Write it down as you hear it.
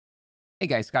Hey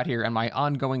guys, Scott here, and my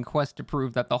ongoing quest to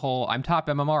prove that the whole I'm top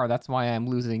MMR, that's why I'm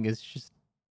losing is just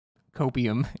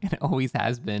copium, and it always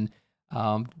has been.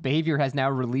 Behavior has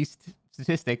now released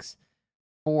statistics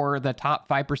for the top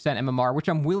 5% MMR, which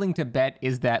I'm willing to bet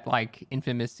is that like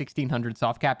infamous 1600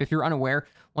 soft cap. If you're unaware,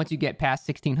 once you get past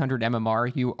 1600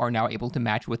 MMR, you are now able to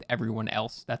match with everyone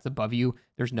else that's above you.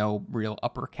 There's no real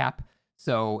upper cap.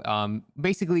 So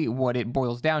basically what it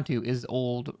boils down to is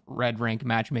old red rank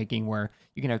matchmaking, where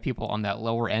you can have people on that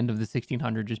lower end of the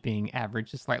 1600 just being average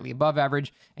to slightly above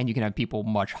average, and you can have people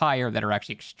much higher that are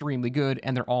actually extremely good,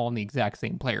 and they're all in the exact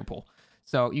same player pool.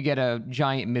 So you get a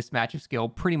giant mismatch of skill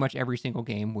pretty much every single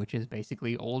game, which is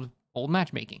basically old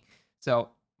matchmaking. So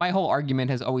my whole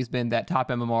argument has always been that top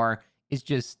MMR is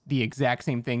just the exact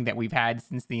same thing that we've had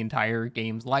since the entire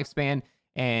game's lifespan.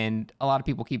 And a lot of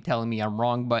people keep telling me I'm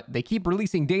wrong, but they keep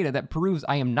releasing data that proves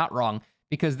I am not wrong,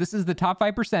 because this is the top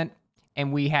 5%,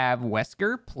 and we have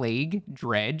Wesker, Plague,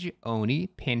 Dredge, Oni,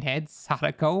 Pinhead,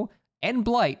 Sadako, and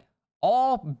Blight,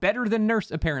 all better than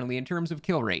Nurse, apparently, in terms of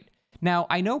kill rate. Now,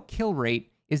 I know kill rate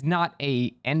is not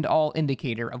a end-all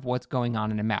indicator of what's going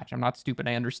on in a match. I'm not stupid.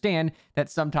 I understand that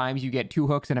sometimes you get 2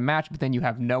 hooks in a match, but then you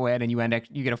have no ed and you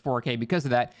get a 4K because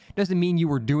of that. Doesn't mean you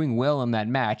were doing well in that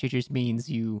match. It just means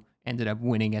you ended up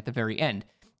winning at the very end.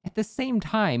 At the same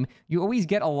time, you always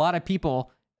get a lot of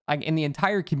people, like in the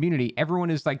entire community, everyone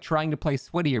is like trying to play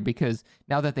sweatier because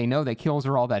now that they know that kills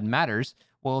are all that matters,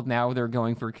 well, now they're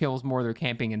going for kills more, they're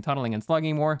camping and tunneling and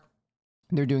slugging more.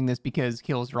 They're doing this because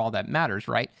kills are all that matters,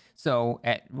 right? So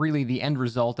really the end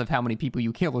result of how many people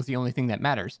you kill is the only thing that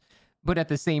matters. But at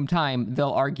the same time, they'll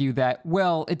argue that,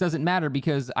 well, it doesn't matter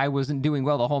because I wasn't doing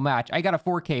well the whole match. I got a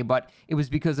 4K, but it was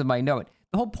because of my note.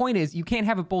 The whole point is you can't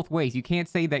have it both ways. You can't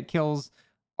say that kills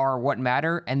are what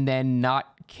matter and then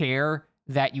not care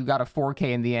that you got a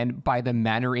 4K in the end by the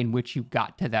manner in which you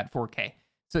got to that 4K.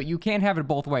 So you can't have it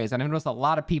both ways. And I noticed a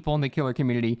lot of people in the killer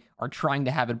community are trying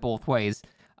to have it both ways.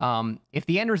 If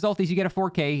the end result is you get a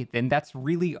 4K, then that's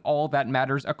really all that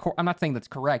matters. I'm not saying that's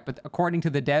correct, but according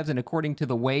to the devs and according to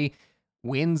the way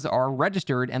wins are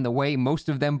registered and the way most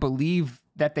of them believe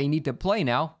that they need to play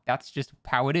now, that's just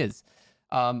how it is.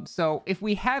 So if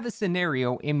we have a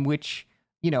scenario in which,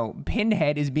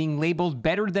 Pinhead is being labeled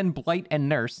better than Blight and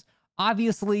Nurse,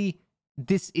 obviously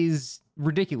this is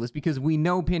ridiculous because we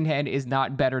know Pinhead is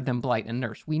not better than Blight and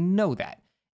Nurse. We know that.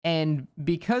 And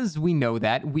because we know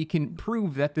that, we can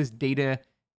prove that this data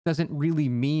doesn't really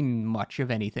mean much of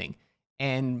anything.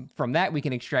 And from that, we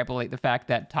can extrapolate the fact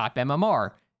that top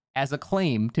MMR as a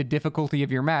claim to difficulty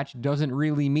of your match doesn't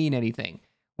really mean anything.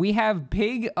 We have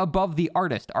Pig above the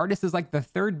Artist. Artist is like the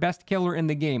 3rd best killer in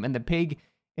the game, and the Pig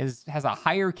has a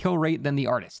higher kill rate than the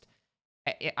Artist.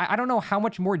 I don't know how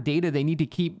much more data they need to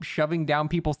keep shoving down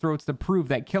people's throats to prove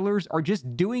that killers are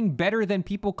just doing better than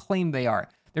people claim they are.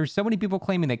 There's so many people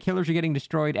claiming that killers are getting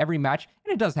destroyed every match,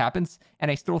 and it does happen. And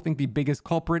I still think the biggest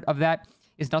culprit of that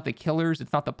is not the killers,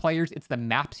 it's not the players, it's the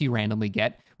maps you randomly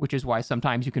get, which is why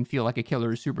sometimes you can feel like a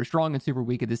killer is super strong and super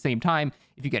weak at the same time.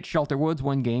 If you get Shelter Woods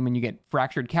one game and you get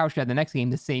Fractured Cowshed the next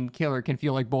game, the same killer can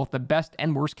feel like both the best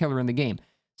and worst killer in the game.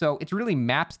 So it's really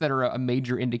maps that are a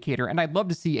major indicator, and I'd love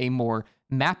to see a more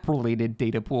map-related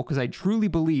data pool because I truly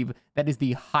believe that is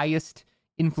the highest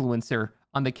influencer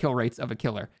on the kill rates of a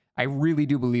killer. I really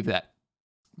do believe that.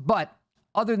 But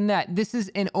other than that, this is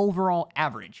an overall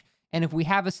average. And if we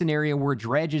have a scenario where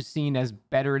Dredge is seen as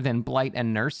better than Blight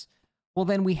and Nurse, well,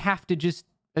 then we have to just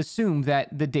assume that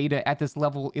the data at this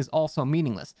level is also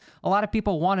meaningless. A lot of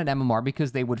people wanted MMR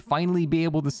because they would finally be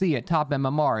able to see at top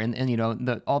MMR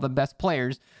and all the best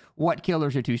players what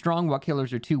killers are too strong, what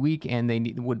killers are too weak, and they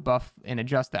would buff and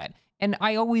adjust that. And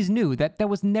I always knew that that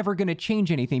was never going to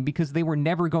change anything because they were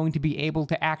never going to be able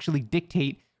to actually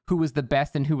dictate who was the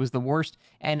best and who was the worst.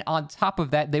 And on top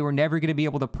of that, they were never going to be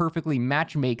able to perfectly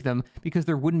match make them because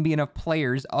there wouldn't be enough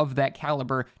players of that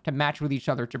caliber to match with each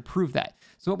other to prove that.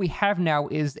 So what we have now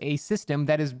is a system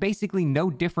that is basically no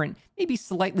different, maybe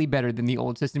slightly better than the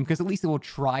old system, because at least it will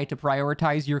try to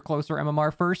prioritize your closer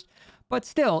MMR first. But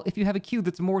still, if you have a queue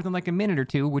that's more than like a minute or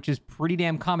two, which is pretty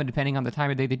damn common depending on the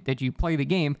time of day that you play the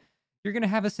game, you're going to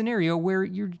have a scenario where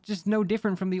you're just no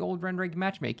different from the old run-reg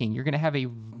matchmaking. You're going to have a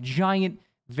giant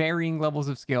varying levels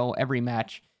of skill every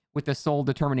match, with the sole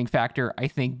determining factor, I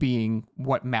think, being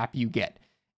what map you get.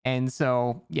 And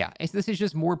so, yeah, this is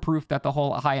just more proof that the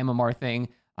whole high MMR thing,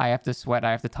 I have to sweat,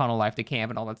 I have to tunnel, I have to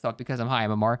camp, and all that stuff because I'm high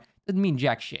MMR, doesn't mean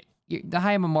jack shit. The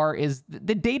high MMR is,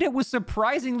 the data was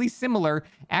surprisingly similar.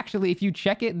 Actually, if you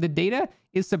check it, the data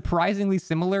is surprisingly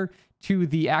similar to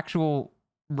the actual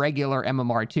regular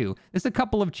MMR too. There's a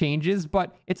couple of changes,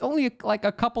 but it's only like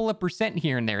a couple of percent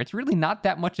here and there. It's really not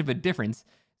that much of a difference.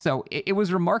 So it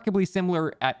was remarkably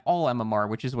similar at all MMR,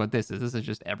 which is what this is. This is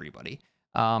just everybody.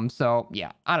 So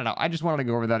yeah, I don't know. I just wanted to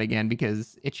go over that again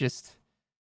because it's just,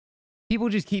 people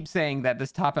just keep saying that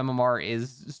this top MMR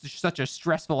is such a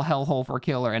stressful hellhole for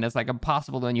killer and it's like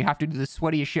impossible and you have to do the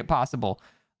sweatiest shit possible.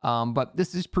 But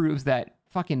this just proves that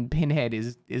fucking Pinhead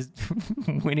is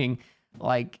winning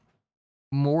like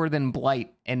more than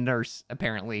Blight and Nurse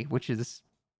apparently, which is,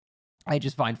 I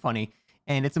just find funny.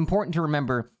 And it's important to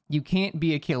remember, you can't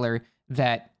be a killer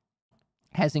that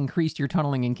has increased your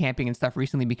tunneling and camping and stuff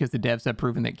recently because the devs have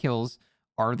proven that kills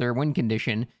are their win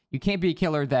condition. You can't be a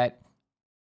killer that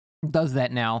does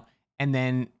that now, and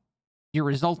then your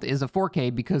result is a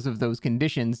 4K because of those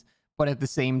conditions, but at the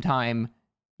same time,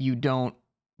 you don't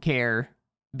care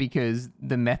because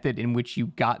the method in which you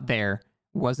got there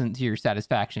wasn't to your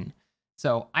satisfaction.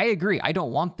 So I agree. I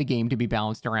don't want the game to be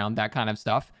balanced around that kind of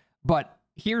stuff, but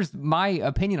here's my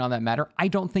opinion on that matter. I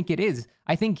don't think it is.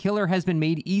 I think killer has been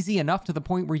made easy enough to the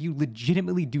point where you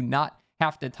legitimately do not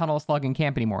have to tunnel, slug, and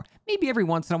camp anymore. Maybe every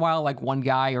once in a while, like one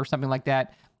guy or something like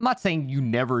that. I'm not saying you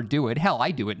never do it. Hell, I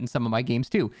do it in some of my games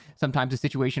too. Sometimes a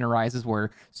situation arises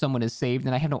where someone is saved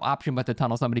and I have no option but to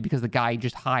tunnel somebody because the guy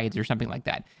just hides or something like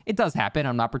that. It does happen.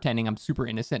 I'm not pretending I'm super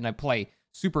innocent and I play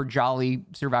super jolly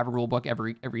survivor rulebook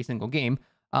every single game.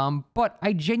 But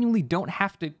I genuinely don't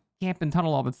have to camp and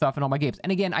tunnel all that stuff in all my games.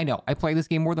 And again, I know I play this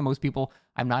game more than most people.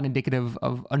 I'm not indicative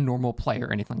of a normal player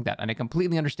or anything like that. And I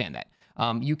completely understand that.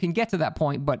 You can get to that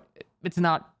point, but it's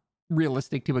not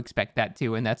realistic to expect that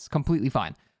too. And that's completely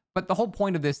fine. But the whole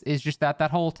point of this is just that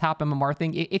whole top MMR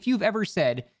thing. If you've ever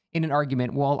said in an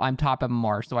argument, well, I'm top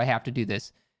MMR, so I have to do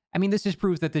this. I mean, this just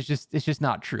proves that it's just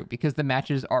not true because the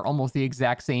matches are almost the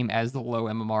exact same as the low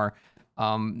MMR.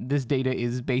 This data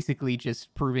is basically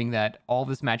just proving that all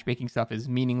this matchmaking stuff is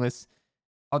meaningless.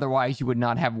 Otherwise, you would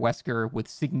not have Wesker with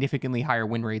significantly higher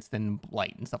win rates than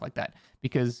Blight and stuff like that.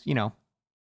 Because, you know,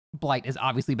 Blight is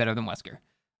obviously better than Wesker.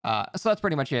 So that's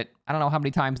pretty much it. I don't know how many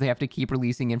times they have to keep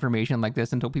releasing information like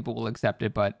this until people will accept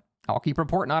it, but I'll keep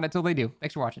reporting on it till they do.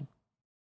 Thanks for watching.